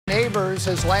hours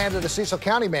has landed a Cecil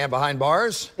County man behind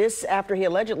bars. This after he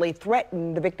allegedly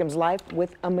threatened the victim's life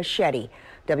with a machete.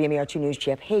 WMAR 2 News'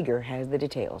 Jeff Hager has the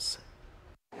details.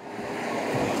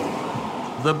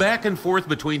 The back and forth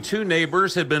between two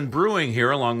neighbors had been brewing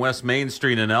here along West Main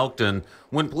Street in Elkton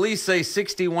when police say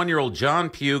 61-year-old John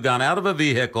Pugh got out of a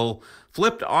vehicle,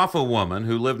 flipped off a woman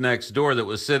who lived next door that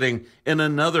was sitting in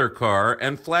another car,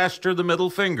 and flashed her the middle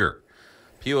finger.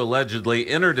 Pugh allegedly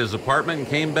entered his apartment and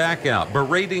came back out,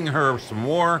 berating her some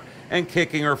more and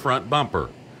kicking her front bumper.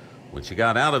 When she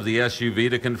got out of the SUV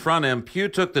to confront him, Pugh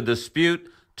took the dispute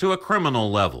to a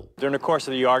criminal level. During the course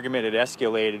of the argument, it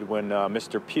escalated when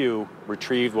Mr. Pugh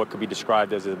retrieved what could be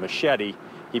described as a machete.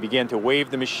 He began to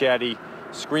wave the machete,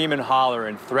 scream and holler,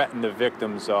 and threaten the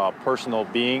victim's personal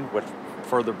being with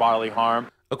further bodily harm.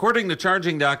 According to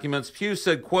charging documents, Pugh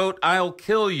said, quote, "I'll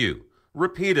kill you,"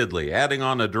 repeatedly, adding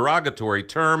on a derogatory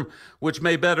term which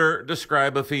may better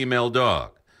describe a female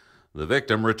dog. The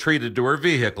victim retreated to her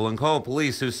vehicle and called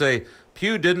police, who say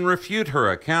Pugh didn't refute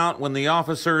her account when the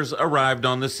officers arrived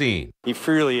on the scene. He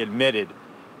freely admitted,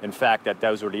 in fact, that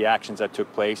those were the actions that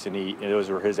took place, and those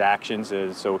were his actions,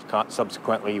 and so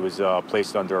subsequently he was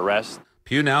placed under arrest.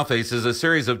 Pugh now faces a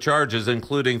series of charges,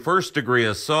 including first-degree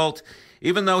assault,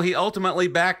 even though he ultimately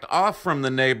backed off from the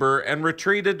neighbor and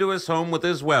retreated to his home with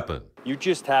his weapon. You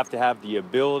just have to have the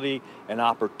ability and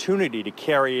opportunity to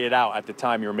carry it out at the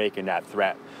time you're making that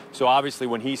threat. So obviously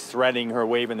when he's threatening her,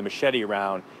 waving the machete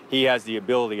around, he has the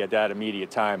ability at that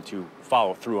immediate time to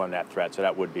follow through on that threat, so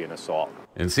that would be an assault.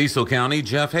 In Cecil County,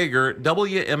 Jeff Hager,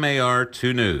 WMAR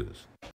 2 News.